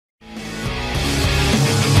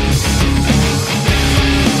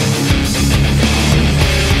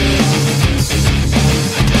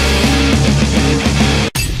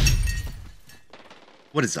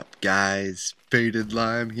What is up, guys?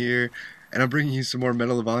 Fatedlime here, and I'm bringing you some more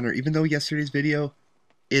Medal of Honor, even though yesterday's video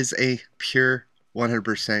is a pure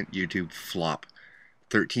 100% YouTube flop.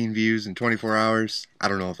 13 views in 24 hours. I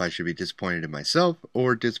don't know if I should be disappointed in myself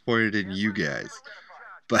or disappointed in you guys,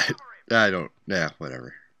 but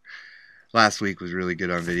whatever. Last week was really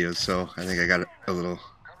good on videos, so I think I got a little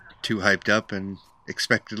too hyped up and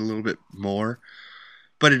expected a little bit more.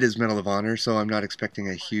 But it is Medal of Honor, so I'm not expecting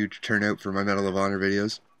a huge turnout for my Medal of Honor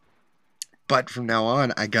videos. But from now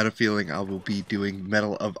on, I got a feeling I will be doing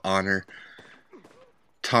Medal of Honor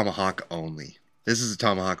Tomahawk only. This is a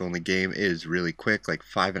Tomahawk only game. It is really quick, like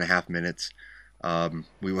 5.5 minutes.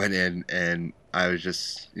 We went in and I was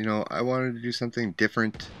just, I wanted to do something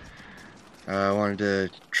different. I wanted to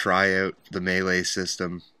try out the melee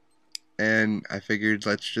system. And I figured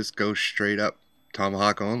let's just go straight up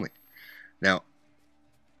Tomahawk only. Now,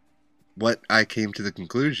 what I came to the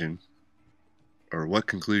conclusion, or what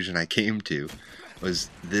conclusion I came to, was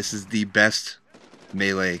this is the best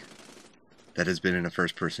melee that has been in a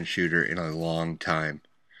first-person shooter in a long time.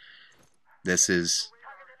 This is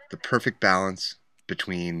the perfect balance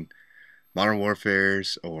between Modern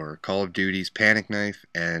Warfare's or Call of Duty's Panic Knife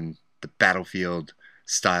and the Battlefield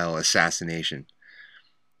style assassination.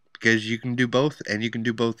 Because you can do both, and you can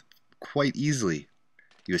do both quite easily.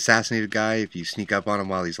 You assassinate a guy if you sneak up on him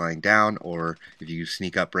while he's lying down, or if you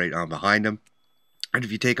sneak up right on behind him. And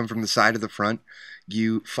if you take him from the side of the front,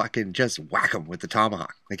 you fucking just whack him with the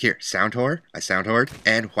tomahawk. Like here, sound whore, I sound whored,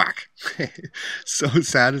 and whack. So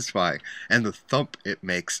satisfying. And the thump it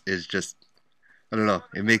makes is just, I don't know,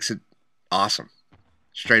 it makes it awesome.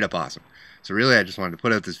 Straight up awesome. So really I just wanted to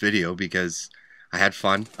put out this video because I had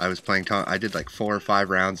fun. I was playing, I did like 4 or 5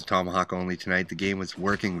 rounds of Tomahawk only tonight. The game was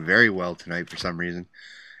working very well tonight for some reason.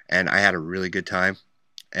 And I had a really good time.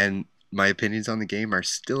 And my opinions on the game are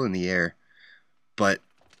still in the air. But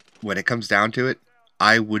when it comes down to it,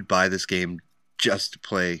 I would buy this game just to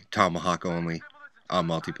play Tomahawk only on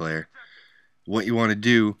multiplayer. What you want to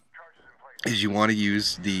do is you want to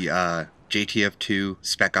use the JTF2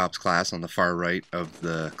 Spec Ops class on the far right of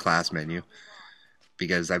the class menu,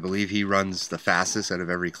 because I believe he runs the fastest out of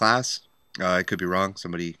every class. I could be wrong.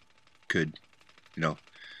 Somebody could,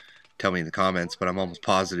 tell me in the comments, but I'm almost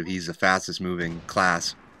positive he's the fastest moving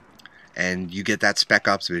class. And you get that Spec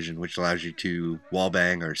Ops vision, which allows you to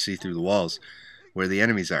wallbang or see through the walls where the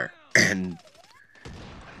enemies are. And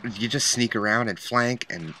you just sneak around and flank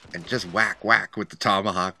and just whack with the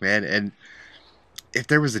tomahawk, man. And if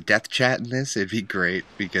there was a death chat in this, it'd be great,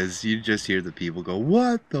 because you just hear the people go,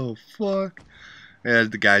 "What the fuck?"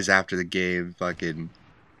 And the guys after the game fucking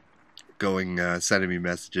going, sending me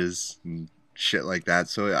messages and shit like that.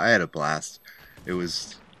 So I had a blast. It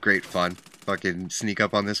was great fun. Fucking sneak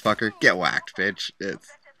up on this fucker, get whacked, bitch.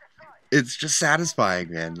 It's just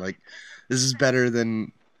satisfying, man. Like, this is better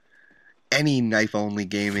than any knife-only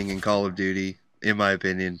gaming in Call of Duty, in my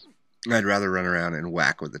opinion. I'd rather run around and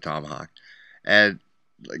whack with the tomahawk. And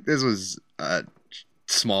like, this was a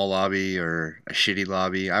small lobby or a shitty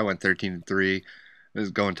lobby. I went 13-3. I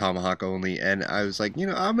was going tomahawk only, and I was like,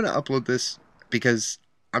 I'm gonna upload this because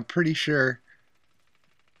I'm pretty sure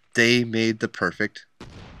they made the perfect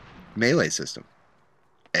melee system.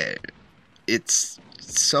 It's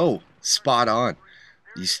so spot on.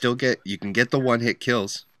 You can get the one-hit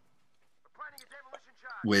kills,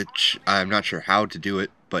 which I'm not sure how to do it,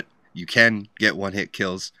 but you can get one-hit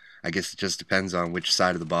kills. I guess it just depends on which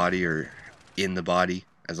side of the body or in the body,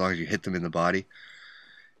 as long as you hit them in the body.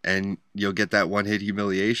 And you'll get that one-hit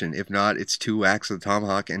humiliation. If not, it's 2 whacks of the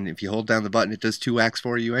tomahawk, and if you hold down the button, it does 2 whacks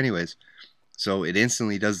for you anyways. So it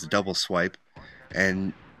instantly does the double swipe,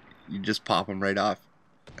 and you just pop them right off.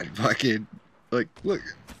 And fucking, like, look,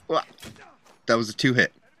 that was a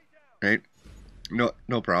 2-hit, right?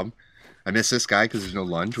 No problem. I missed this guy because there's no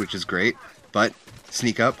lunge, which is great. But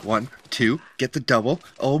sneak up, 1, 2, get the double.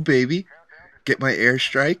 Oh baby, get my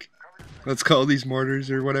airstrike. Let's call these mortars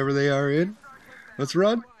or whatever they are in. Let's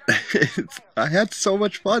run. I had so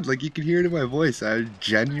much fun. Like, you can hear it in my voice. I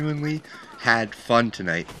genuinely had fun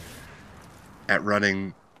tonight at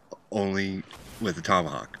running only with the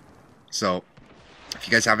tomahawk. So, if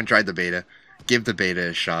you guys haven't tried the beta, give the beta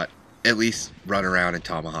a shot. At least run around and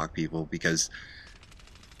tomahawk people, because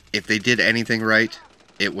if they did anything right,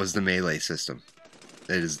 it was the melee system.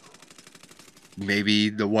 It is maybe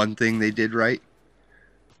the one thing they did right,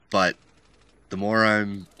 but the more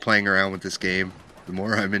I'm playing around with this game, the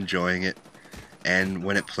more I'm enjoying it. And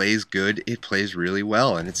when it plays good, it plays really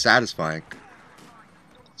well, and it's satisfying.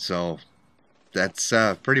 So, that's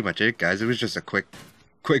pretty much it, guys. It was just a quick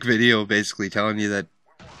video basically telling you that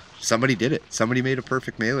somebody did it. Somebody made a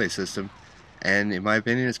perfect melee system, And in my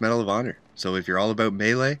opinion, it's Medal of Honor. So if you're all about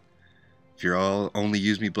melee, if you're all only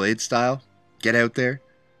use me blade style, get out there,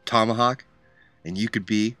 Tomahawk, and you could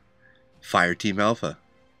be Fire Team Alpha.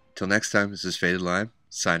 Till next time, this is Fatedlime,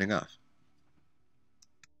 signing off.